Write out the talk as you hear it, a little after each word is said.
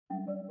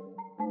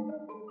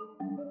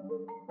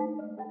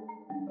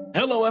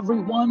Hello,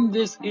 everyone.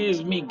 This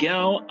is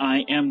Miguel.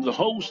 I am the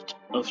host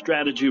of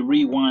Strategy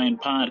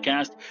Rewind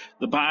Podcast,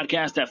 the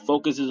podcast that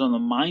focuses on the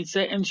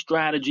mindset and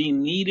strategy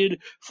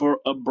needed for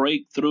a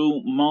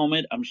breakthrough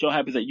moment. I'm so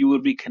happy that you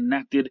would be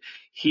connected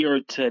here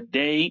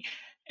today.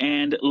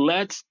 And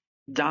let's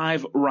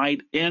dive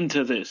right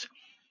into this.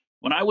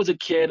 When I was a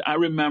kid, I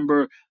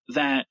remember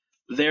that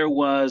there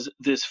was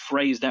this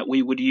phrase that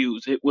we would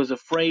use. It was a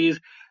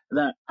phrase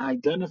that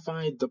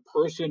identified the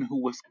person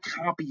who was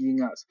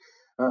copying us,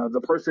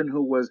 the person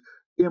who was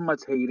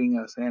imitating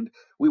us. And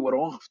we would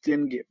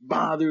often get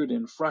bothered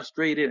and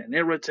frustrated and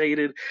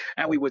irritated.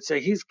 And we would say,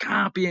 he's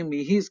copying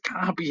me. He's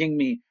copying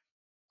me.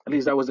 At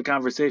least that was the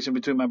conversation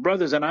between my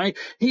brothers and I.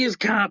 He is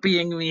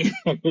copying me.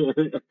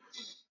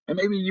 And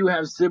maybe you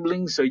have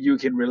siblings so you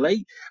can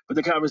relate, but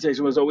the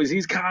conversation was always,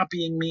 he's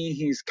copying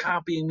me,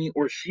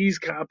 or she's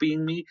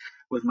copying me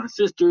with my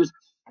sisters.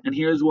 And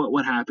here's what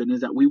would happen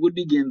is that we would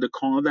begin to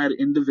call that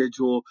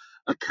individual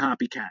a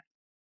copycat,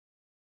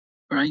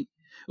 right?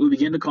 We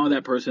begin to call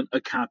that person a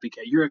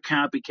copycat. You're a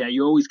copycat.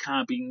 You're always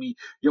copying me.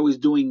 You're always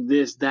doing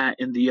this, that,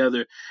 and the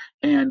other.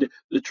 And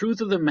the truth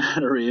of the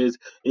matter is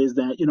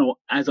that,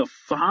 as a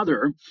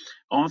father,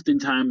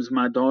 oftentimes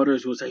my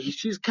daughters will say,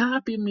 she's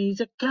copying me.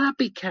 He's a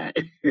copycat.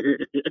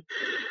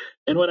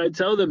 And what I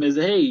tell them is,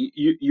 hey,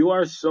 you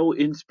are so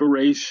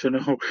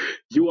inspirational.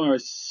 You are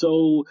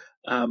so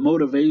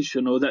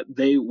motivational that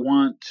they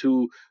want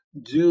to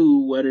do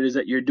what it is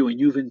that you're doing.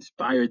 You've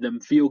inspired them.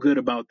 Feel good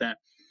about that.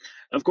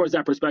 Of course,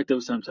 that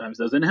perspective sometimes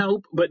doesn't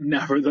help, but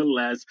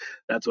nevertheless,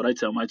 that's what I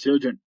tell my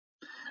children.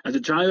 As a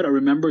child, I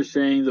remember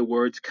saying the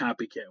words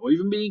copycat, or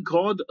even being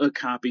called a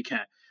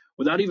copycat,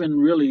 without even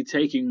really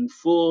taking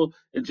full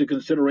into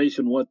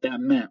consideration what that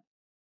meant.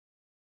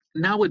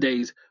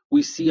 Nowadays,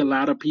 we see a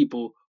lot of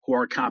people who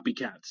are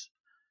copycats.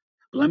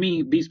 Let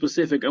me be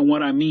specific on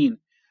what I mean.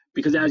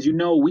 Because as you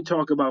know, we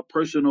talk about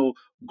personal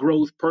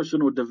growth,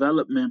 personal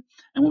development.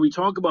 And when we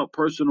talk about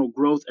personal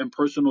growth and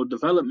personal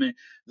development,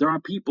 there are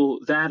people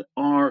that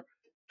are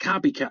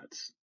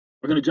copycats.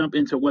 We're going to jump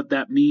into what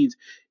that means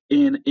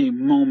in a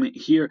moment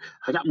here.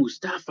 I got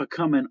Mustafa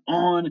coming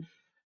on.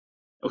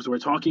 So we're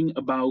talking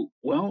about,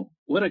 well,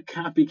 what a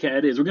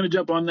copycat is. We're going to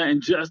jump on that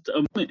in just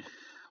a moment.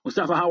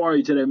 Mustafa, how are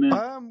you today, man?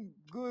 I am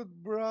good,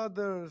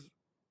 brothers.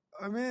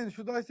 I mean,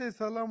 should I say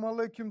salam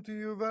alaikum to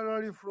you? Where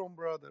are you from,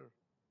 brother?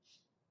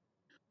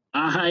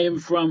 I am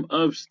from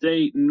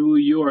upstate New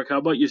York. How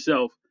about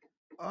yourself?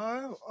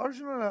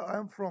 Originally,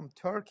 I'm from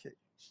Turkey.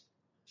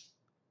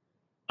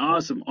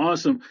 Awesome,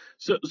 awesome.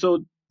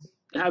 So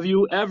have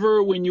you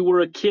ever, when you were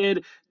a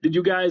kid, did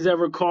you guys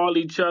ever call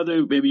each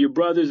other, maybe your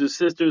brothers or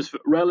sisters,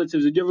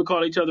 relatives, did you ever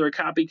call each other a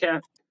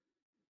copycat?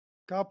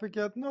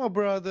 Copycat? No,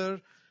 brother.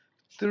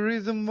 The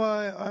reason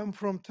why I'm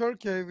from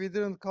Turkey, we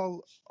didn't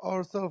call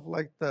ourselves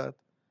like that.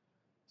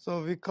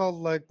 So we called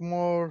like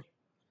more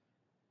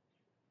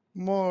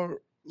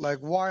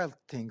like wild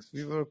things.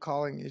 We were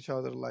calling each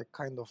other like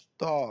kind of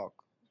dog,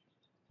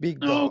 big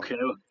dog.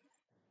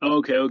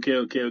 Okay,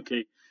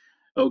 okay.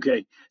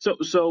 Okay.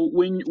 So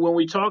when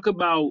we talk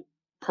about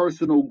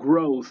personal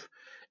growth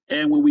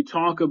and when we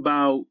talk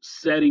about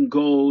setting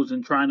goals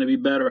and trying to be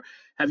better,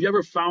 have you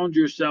ever found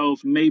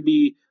yourself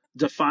maybe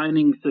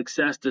defining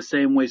success the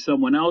same way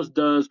someone else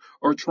does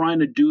or trying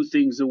to do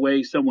things the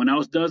way someone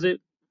else does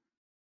it?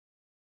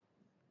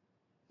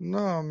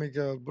 No,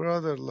 Miguel,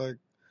 brother, like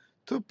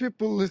two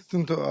people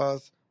listen to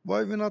us.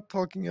 Why we not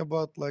talking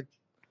about like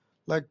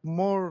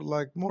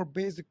more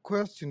basic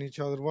question each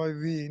other? Why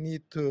we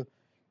need to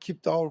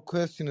keep our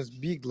questions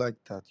big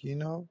like that, you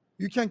know?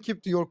 You can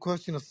keep your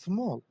questions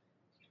small.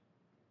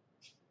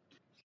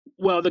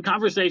 Well, the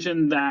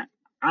conversation that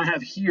I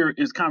have here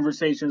is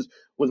conversations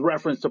with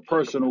reference to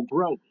personal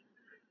growth.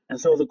 And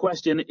so the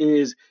question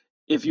is,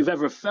 if you've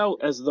ever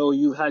felt as though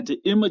you had to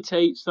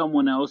imitate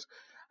someone else.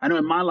 I know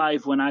in my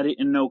life, when I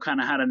didn't know kind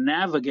of how to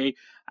navigate,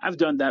 I've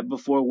done that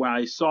before where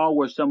I saw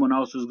where someone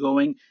else was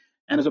going.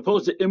 And as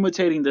opposed to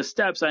imitating the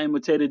steps, I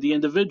imitated the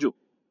individual.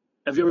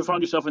 Have you ever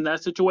found yourself in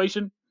that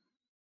situation?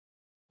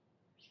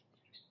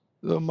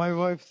 So my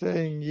wife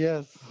saying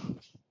yes.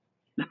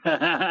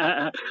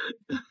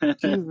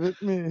 She's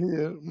with me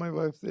here. My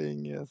wife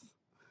saying yes.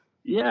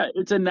 Yeah,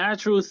 it's a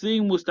natural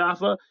thing,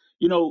 Mustafa.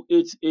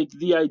 It's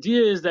the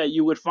idea is that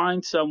you would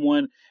find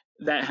someone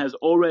that has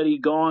already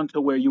gone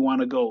to where you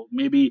want to go.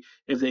 Maybe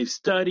if they've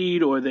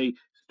studied or they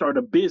start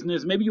a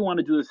business, maybe you want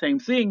to do the same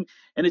thing.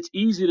 And it's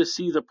easy to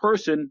see the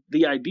person.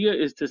 The idea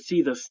is to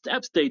see the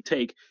steps they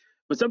take.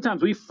 But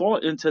sometimes we fall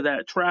into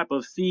that trap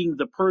of seeing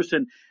the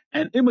person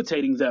and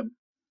imitating them.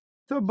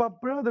 So, but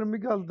brother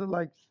Miguel,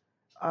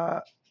 uh,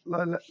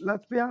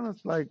 let's be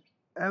honest, like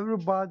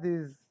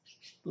everybody's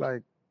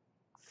like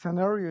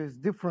scenario is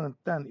different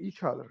than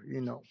each other,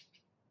 you know.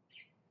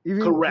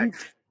 Even Correct.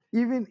 if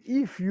even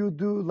if you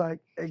do like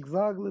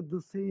exactly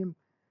the same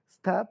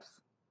steps,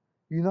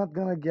 you're not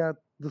gonna get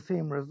the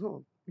same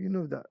result. You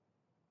know that,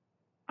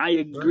 I right?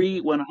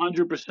 agree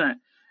 100%.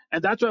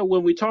 And that's why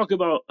when we talk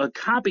about a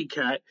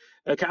copycat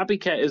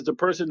is the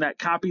person that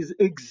copies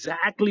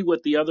exactly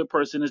what the other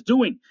person is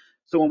doing.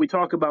 So when we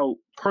talk about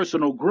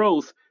personal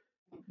growth,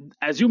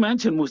 as you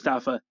mentioned,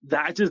 Mustafa,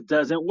 that just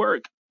doesn't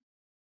work.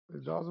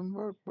 It doesn't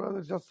work,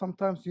 brother. Just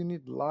sometimes you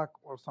need luck,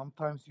 or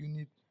sometimes you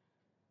need,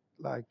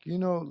 like,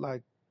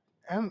 like,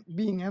 and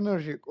being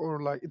energetic,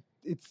 or like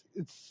it's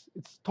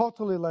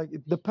totally like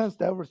it depends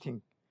to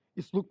everything.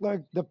 It's look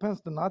like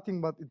depends to nothing,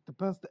 but it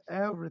depends to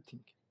everything.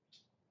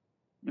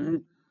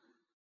 Mhm.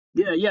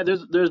 Yeah, yeah.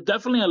 There's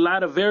definitely a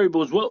lot of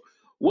variables.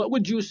 What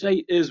would you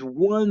say is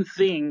one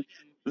thing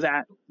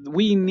that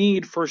we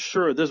need for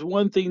sure? There's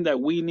one thing that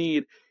we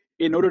need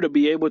in order to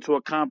be able to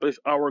accomplish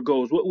our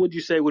goals. What would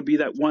you say would be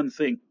that one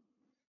thing?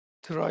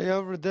 Try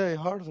every day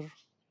harder.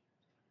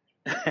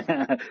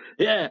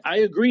 Yeah, I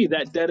agree.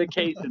 That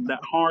dedication,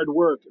 that hard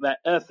work, that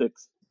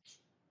ethics.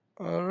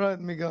 All right,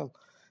 Miguel.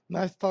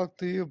 Nice talk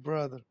to you,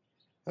 brother.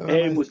 Have a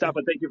Hey, nice day. Mustafa,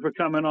 thank you for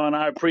coming on.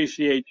 I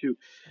appreciate you.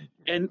 Thank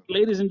you, And brother.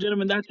 ladies and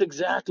gentlemen, that's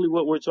exactly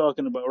what we're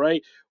talking about,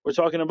 right? We're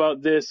talking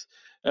about this.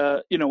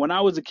 When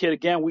I was a kid,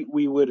 again,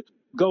 we would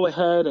go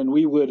ahead and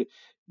we would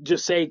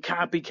just say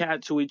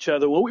copycat to each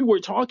other. What we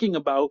were talking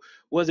about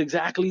was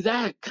exactly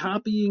that,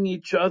 copying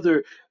each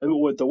other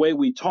with the way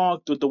we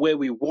talked, with the way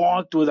we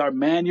walked, with our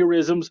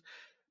mannerisms.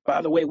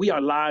 By the way, we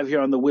are live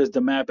here on the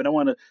Wisdom app, and I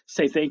want to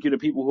say thank you to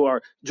people who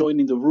are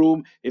joining the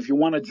room. If you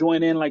want to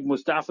join in like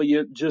Mustafa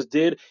you just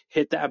did,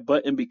 hit that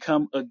button,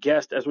 become a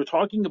guest, as we're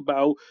talking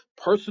about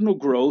personal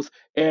growth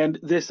and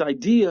this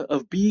idea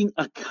of being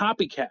a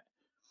copycat.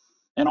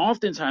 And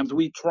oftentimes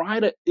we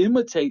try to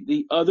imitate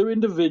the other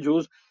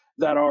individuals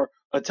that are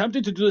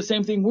attempting to do the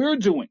same thing we're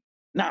doing.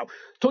 Now,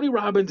 Tony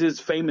Robbins is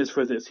famous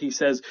for this. He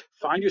says,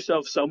 find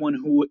yourself someone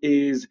who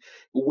is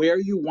where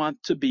you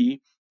want to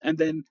be and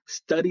then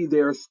study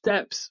their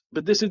steps.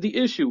 But this is the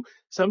issue.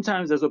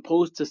 Sometimes, as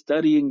opposed to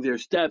studying their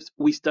steps,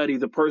 we study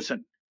the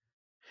person.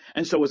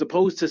 And so, as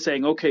opposed to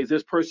saying, okay,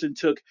 this person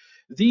took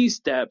these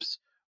steps,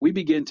 we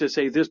begin to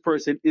say, this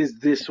person is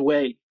this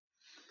way.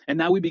 And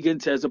now we begin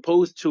to, as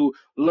opposed to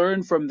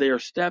learn from their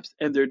steps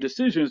and their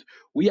decisions,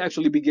 we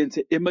actually begin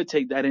to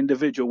imitate that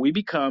individual. We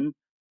become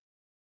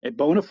a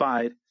bona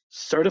fide,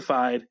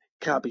 certified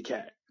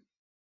copycat.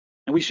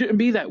 And we shouldn't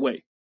be that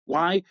way.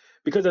 Why?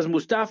 Because as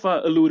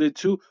Mustafa alluded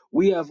to,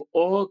 we have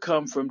all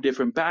come from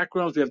different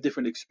backgrounds, we have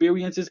different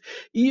experiences.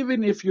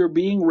 Even if you're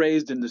being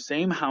raised in the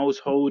same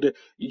household,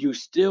 you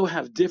still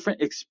have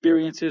different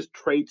experiences,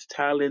 traits,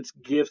 talents,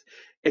 gifts,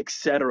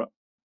 etc.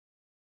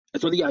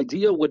 And so the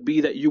idea would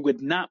be that you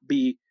would not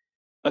be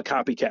a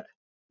copycat.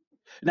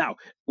 Now,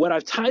 what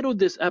I've titled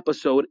this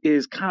episode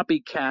is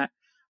Copycat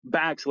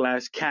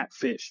backslash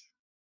Catfish.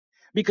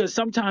 Because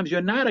sometimes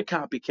you're not a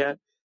copycat,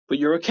 but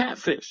you're a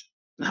catfish.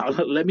 Now,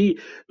 let me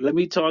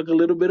talk a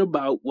little bit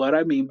about what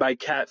I mean by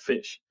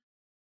catfish.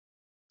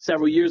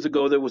 Several years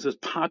ago, there was this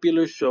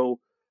popular show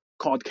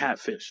called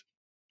Catfish.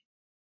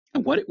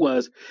 And what it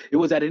was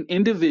that an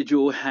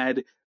individual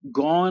had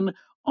gone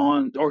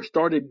on or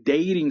started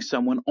dating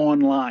someone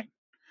online.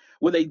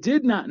 What they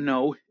did not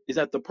know is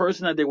that the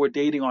person that they were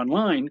dating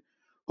online,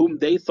 whom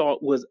they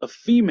thought was a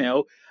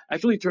female,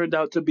 actually turned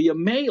out to be a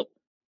male.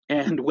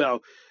 And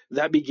well,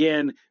 that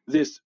began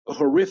this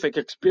horrific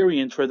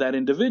experience for that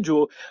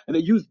individual. And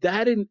they used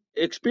that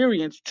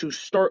experience to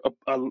start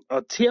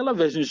a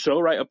television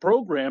show, right? A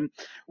program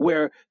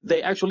where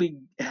they actually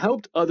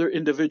helped other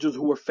individuals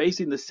who were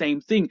facing the same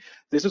thing.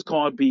 This is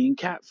called being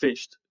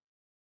catfished,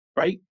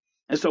 right?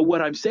 And so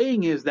what I'm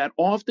saying is that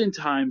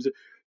oftentimes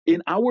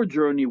in our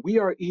journey, we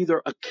are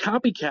either a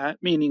copycat,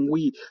 meaning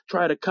we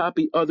try to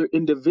copy other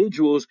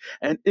individuals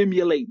and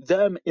emulate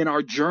them in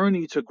our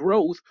journey to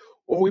growth,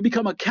 or we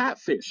become a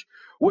catfish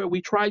where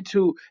we try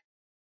to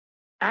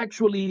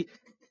actually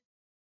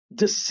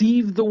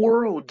deceive the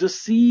world,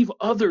 deceive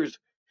others,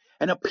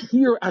 and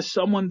appear as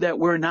someone that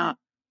we're not.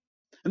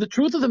 And the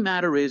truth of the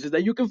matter is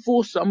that you can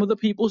fool some of the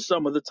people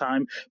some of the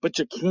time, but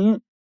you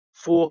can't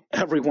fool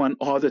everyone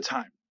all the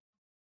time.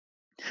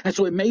 And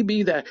so it may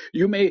be that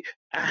you may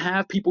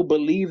have people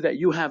believe that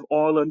you have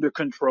all under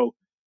control.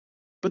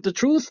 But the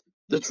truth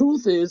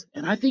is,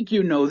 and I think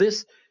you know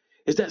this,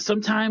 is that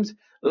sometimes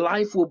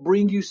life will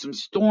bring you some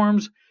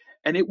storms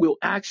and it will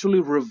actually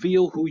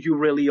reveal who you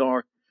really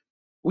are.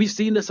 We've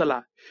seen this a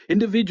lot.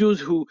 Individuals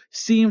who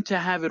seem to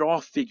have it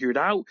all figured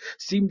out,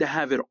 seem to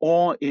have it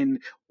all in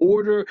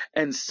order,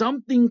 and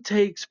something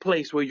takes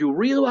place where you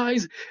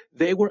realize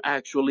they were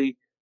actually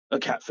a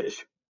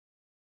catfish.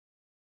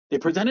 They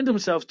presented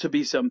themselves to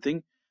be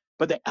something,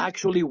 but they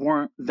actually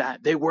weren't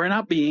that. They were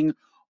not being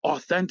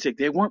authentic.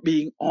 They weren't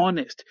being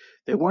honest.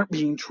 They weren't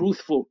being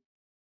truthful.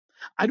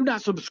 I do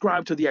not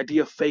subscribe to the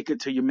idea of fake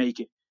it till you make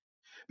it,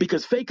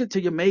 because fake it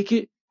till you make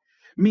it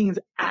means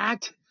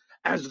act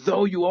as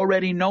though you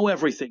already know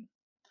everything.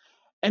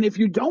 And if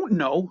you don't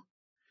know,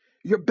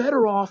 you're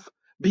better off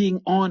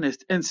being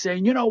honest and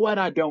saying, you know what,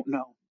 I don't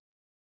know.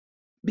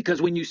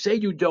 Because when you say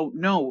you don't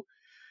know,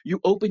 you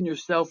open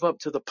yourself up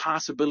to the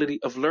possibility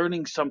of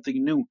learning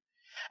something new.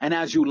 And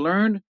as you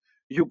learn,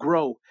 you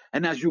grow.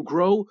 And as you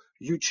grow,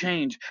 you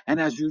change. And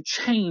as you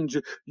change,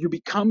 you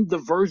become the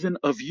version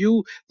of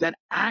you that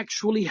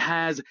actually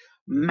has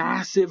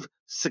massive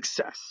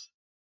success.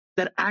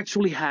 that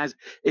actually has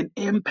an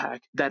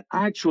impact, that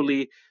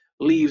actually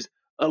leaves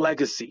a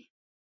legacy.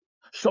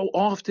 So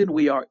often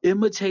we are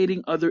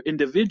imitating other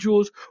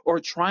individuals or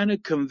trying to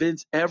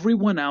convince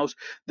everyone else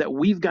that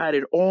we've got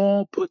it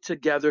all put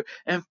together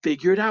and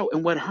figured out.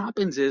 And what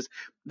happens is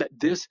that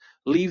this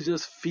leaves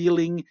us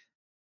feeling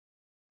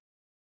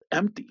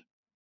empty.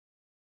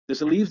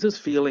 This leaves us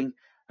feeling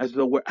as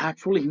though we're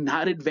actually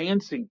not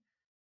advancing,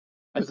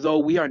 as though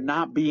we are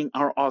not being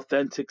our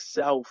authentic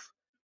self.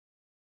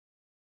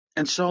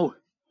 And so,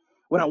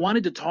 what I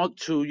wanted to talk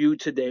to you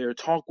today or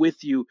talk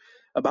with you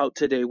about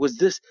today was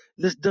this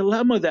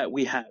dilemma that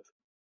we have.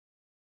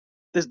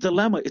 This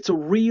dilemma, it's a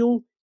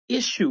real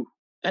issue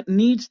that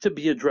needs to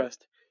be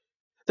addressed.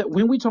 That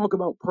when we talk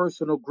about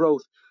personal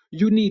growth,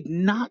 you need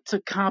not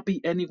to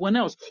copy anyone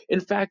else. In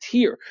fact,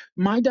 here,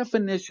 my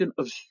definition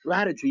of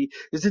strategy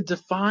is a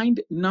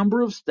defined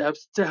number of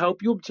steps to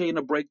help you obtain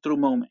a breakthrough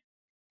moment.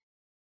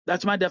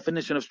 That's my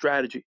definition of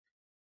strategy.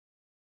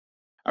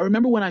 I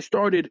remember when I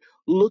started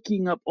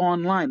looking up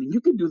online, and you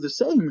can do the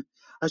same.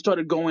 I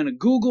started going to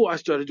Google, I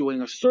started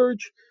doing a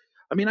search.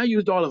 I mean, I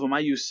used all of them. I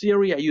used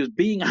Siri, I used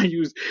Bing, I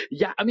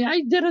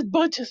did a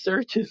bunch of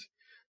searches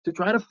to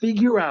try to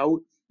figure out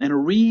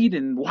and read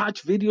and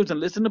watch videos and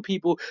listen to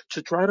people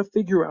to try to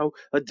figure out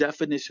a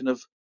definition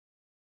of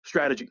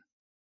strategy.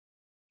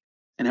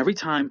 And every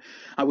time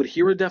I would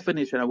hear a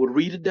definition, I would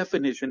read a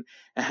definition,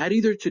 it had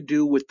either to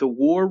do with the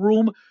war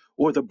room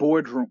or the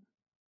boardroom,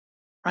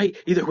 right?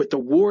 Either with the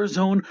war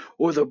zone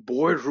or the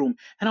boardroom.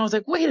 And I was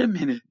like, wait a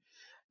minute.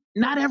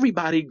 Not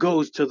everybody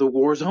goes to the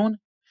war zone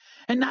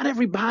and not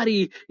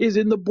everybody is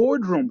in the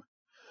boardroom.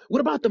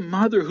 What about the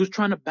mother who's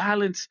trying to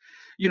balance,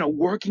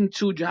 working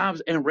two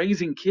jobs and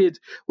raising kids?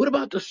 What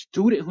about the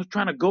student who's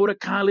trying to go to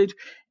college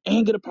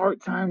and get a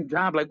part-time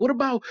job? Like, what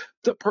about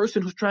the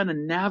person who's trying to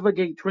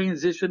navigate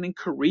transitioning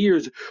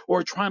careers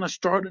or trying to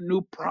start a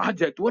new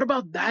project? What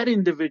about that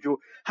individual?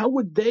 How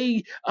would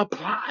they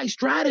apply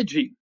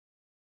strategy?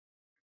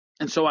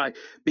 And so I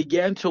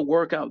began to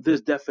work out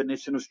this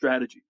definition of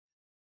strategy.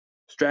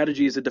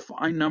 Strategy is a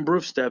defined number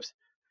of steps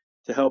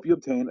to help you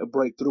obtain a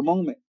breakthrough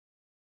moment.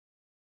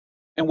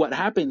 And what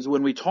happens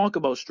when we talk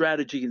about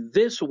strategy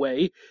this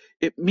way,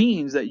 it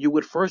means that you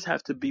would first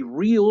have to be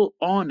real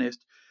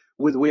honest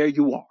with where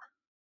you are.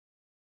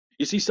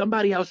 You see,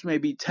 somebody else may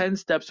be 10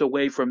 steps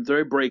away from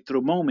their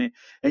breakthrough moment,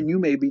 and you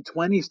may be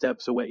 20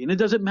 steps away. And it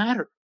doesn't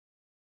matter.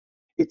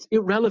 It's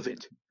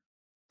irrelevant.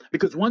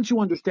 Because once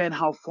you understand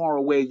how far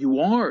away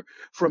you are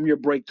from your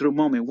breakthrough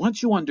moment,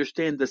 once you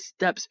understand the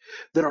steps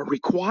that are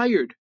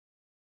required,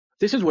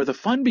 this is where the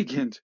fun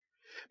begins.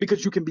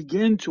 Because you can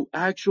begin to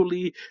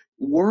actually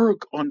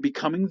work on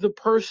becoming the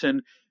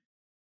person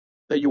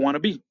that you want to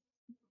be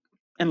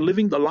and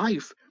living the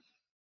life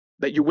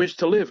that you wish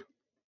to live.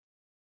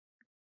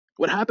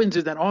 What happens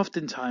is that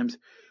oftentimes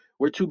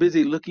we're too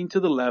busy looking to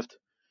the left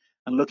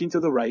and looking to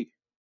the right.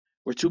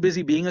 We're too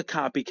busy being a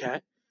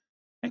copycat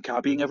and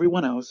copying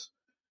everyone else.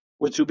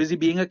 We're too busy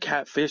being a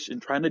catfish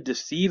and trying to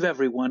deceive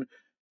everyone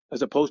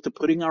as opposed to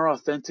putting our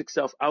authentic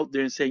self out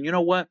there and saying, you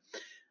know what?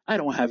 I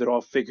don't have it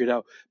all figured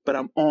out, but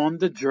I'm on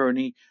the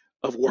journey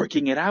of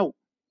working it out.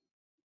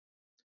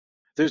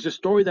 There's a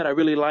story that I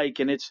really like,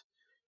 and it's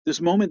this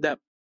moment that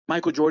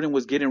Michael Jordan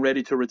was getting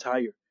ready to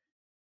retire.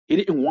 He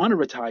didn't want to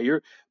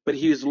retire, but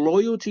his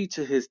loyalty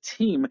to his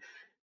team,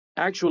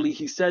 actually,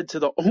 he said to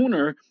the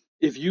owner,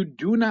 if you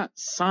do not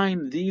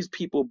sign these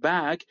people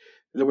back,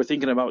 they were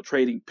thinking about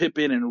trading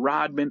Pippen and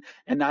Rodman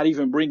and not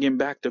even bringing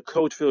back the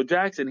coach Phil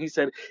Jackson. He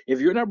said, if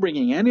you're not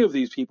bringing any of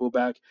these people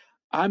back,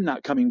 I'm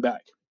not coming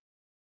back.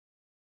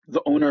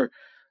 The owner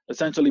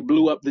essentially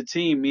blew up the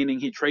team, meaning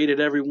he traded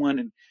everyone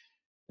and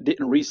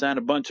didn't re-sign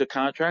a bunch of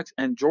contracts,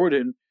 and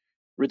Jordan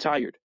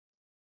retired.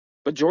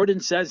 But Jordan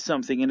says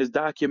something in his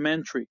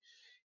documentary.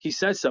 He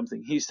says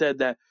something. He said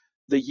that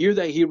the year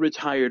that he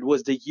retired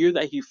was the year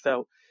that he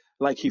felt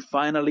like he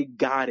finally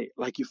got it,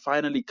 like he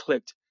finally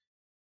clicked.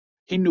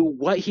 He knew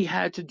what he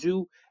had to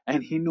do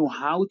and he knew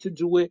how to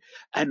do it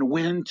and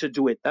when to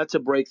do it. That's a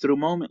breakthrough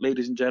moment,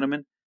 ladies and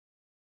gentlemen.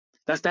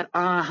 That's that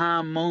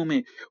aha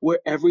moment where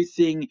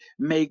everything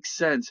makes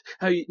sense.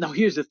 Now,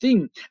 here's the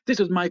thing. This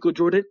is Michael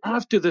Jordan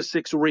after the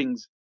 6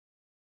 rings.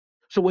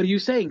 So what are you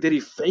saying? Did he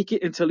fake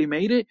it until he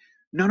made it?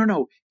 No, no,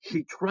 no.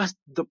 He trusted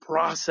the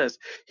process.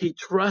 He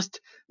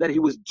trusted that he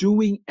was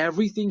doing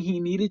everything he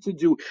needed to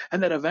do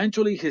and that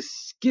eventually his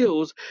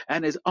skills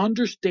and his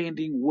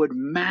understanding would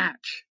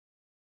match.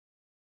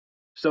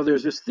 So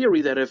there's this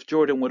theory that if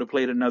Jordan would have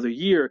played another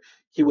year,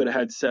 he would have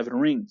had 7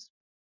 rings.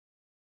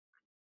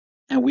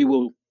 And we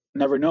will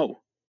never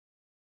know.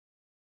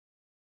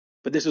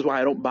 But this is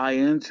why I don't buy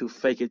into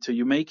fake it till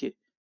you make it.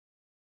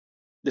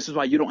 This is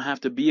why you don't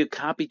have to be a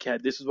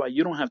copycat. This is why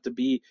you don't have to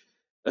be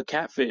a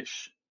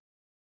catfish.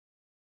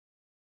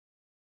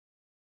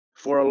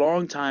 For a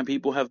long time,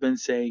 people have been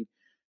saying,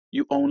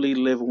 you only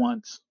live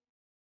once.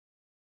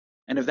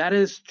 And if that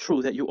is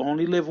true, that you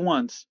only live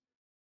once,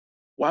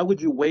 why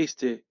would you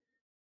waste it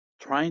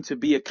trying to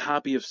be a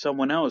copy of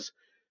someone else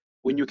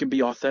when you can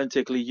be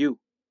authentically you?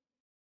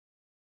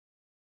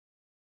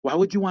 Why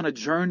would you want to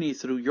journey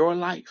through your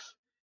life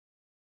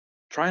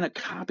trying to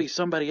copy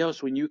somebody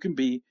else when you can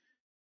be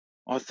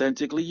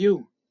authentically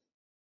you?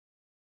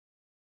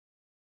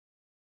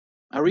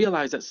 I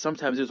realize that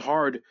sometimes it's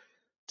hard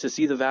to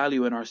see the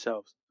value in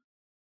ourselves.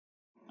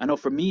 I know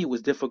for me, it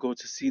was difficult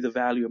to see the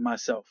value in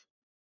myself.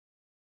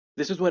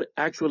 This is what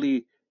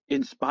actually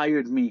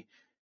inspired me,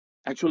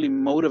 actually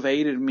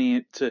motivated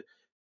me to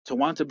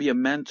want to be a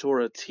mentor,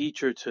 a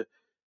teacher, to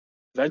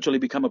eventually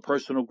become a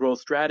personal growth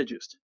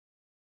strategist.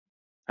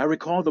 I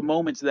recall the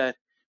moments that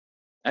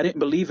I didn't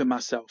believe in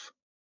myself,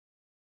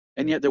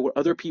 and yet there were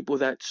other people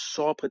that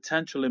saw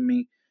potential in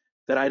me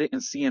that I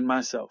didn't see in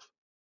myself.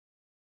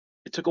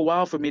 It took a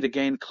while for me to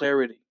gain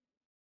clarity.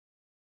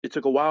 It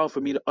took a while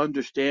for me to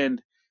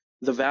understand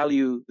the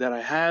value that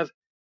I have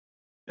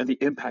and the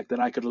impact that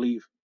I could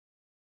leave.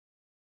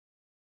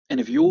 And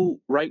if you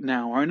right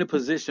now are in a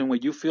position where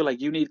you feel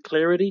like you need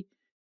clarity,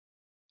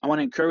 I want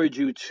to encourage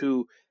you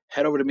to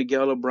head over to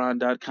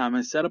miguellebron.com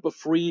and set up a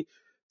free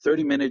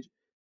 30-minute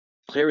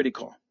clarity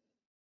call.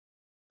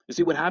 You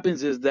see, what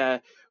happens is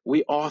that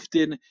we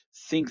often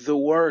think the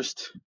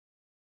worst.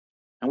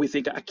 And we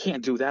think, I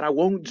can't do that. I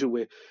won't do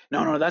it.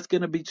 No, that's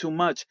going to be too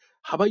much.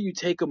 How about you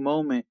take a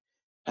moment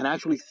and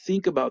actually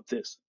think about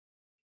this?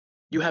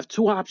 You have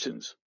two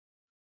options.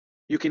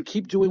 You can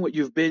keep doing what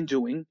you've been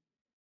doing,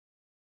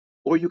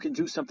 or you can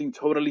do something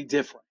totally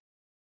different.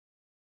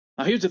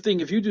 Now, here's the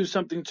thing. If you do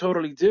something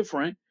totally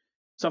different,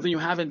 something you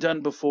haven't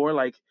done before,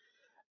 like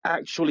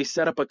actually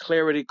set up a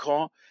clarity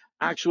call,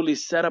 actually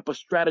set up a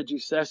strategy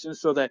session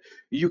so that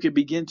you can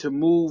begin to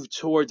move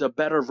towards a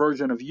better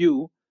version of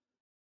you.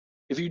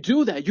 If you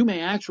do that, you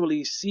may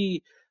actually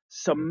see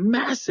some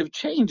massive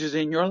changes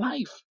in your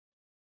life.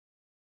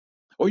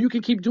 Or you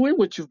can keep doing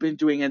what you've been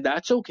doing, and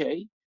that's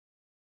okay.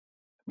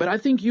 But I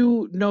think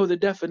you know the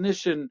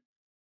definition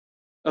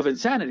of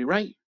insanity,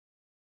 right?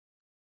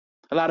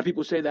 A lot of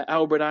people say that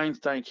Albert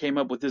Einstein came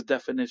up with this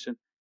definition.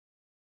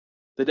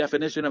 The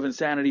definition of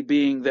insanity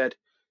being that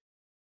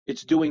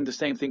it's doing the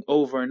same thing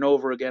over and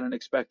over again and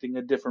expecting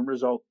a different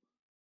result.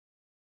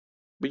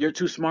 But you're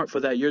too smart for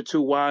that. You're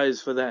too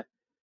wise for that.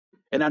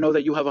 And I know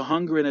that you have a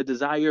hunger and a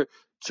desire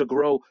to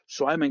grow.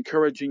 So I'm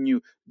encouraging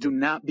you, do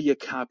not be a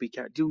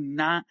copycat. Do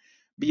not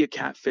be a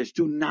catfish.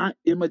 Do not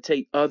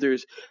imitate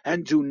others,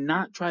 and do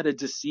not try to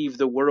deceive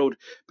the world,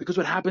 because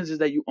what happens is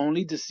that you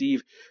only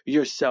deceive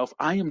yourself.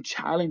 I am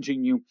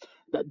challenging you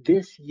that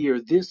this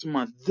year, this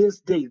month, this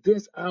day,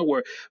 this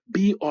hour,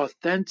 be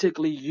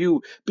authentically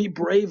you. Be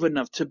brave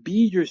enough to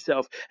be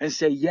yourself and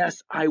say,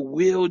 yes, I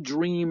will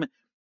dream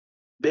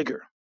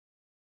bigger.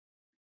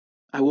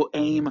 I will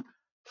aim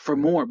for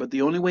more. But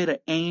the only way to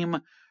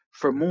aim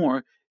for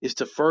more is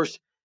to first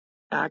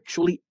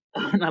actually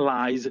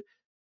analyze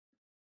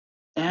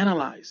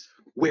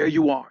where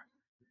you are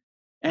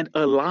and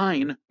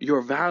align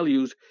your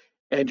values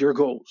and your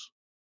goals.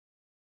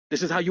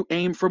 This is how you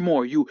aim for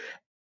more. You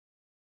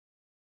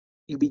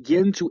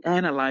begin to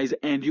analyze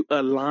and you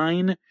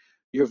align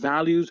your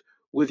values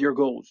with your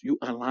goals. You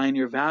align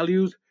your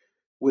values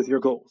with your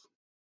goals.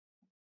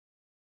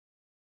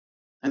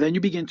 And then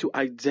you begin to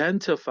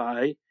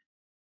identify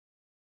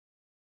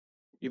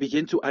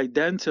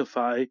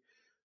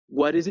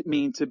what does it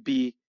mean to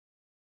be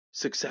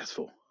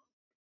successful.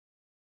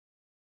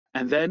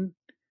 And then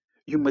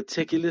you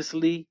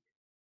meticulously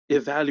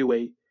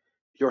evaluate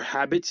your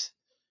habits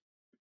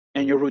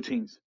and your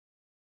routines.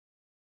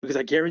 Because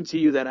I guarantee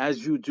you that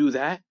as you do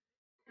that,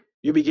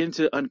 you begin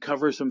to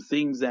uncover some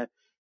things that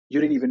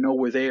you didn't even know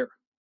were there.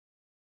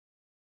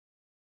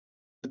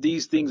 But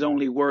these things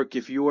only work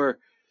if you are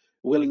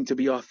willing to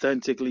be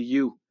authentically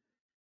you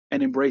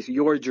and embrace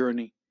your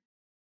journey,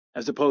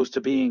 as opposed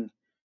to being,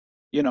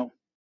 a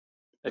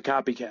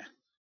copycat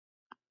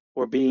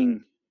or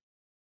being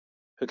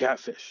a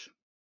catfish.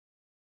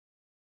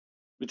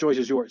 The choice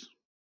is yours.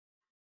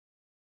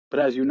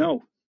 But as you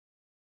know,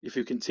 if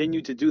you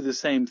continue to do the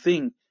same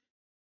thing,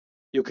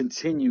 you'll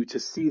continue to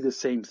see the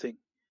same thing.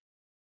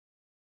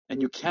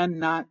 And you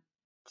cannot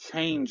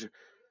change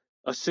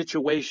a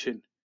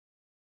situation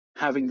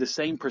having the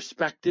same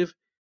perspective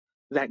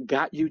that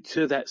got you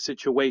to that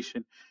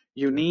situation.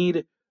 You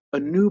need a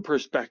new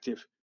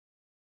perspective.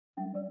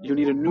 You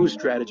need a new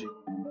strategy.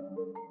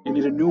 You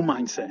need a new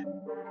mindset.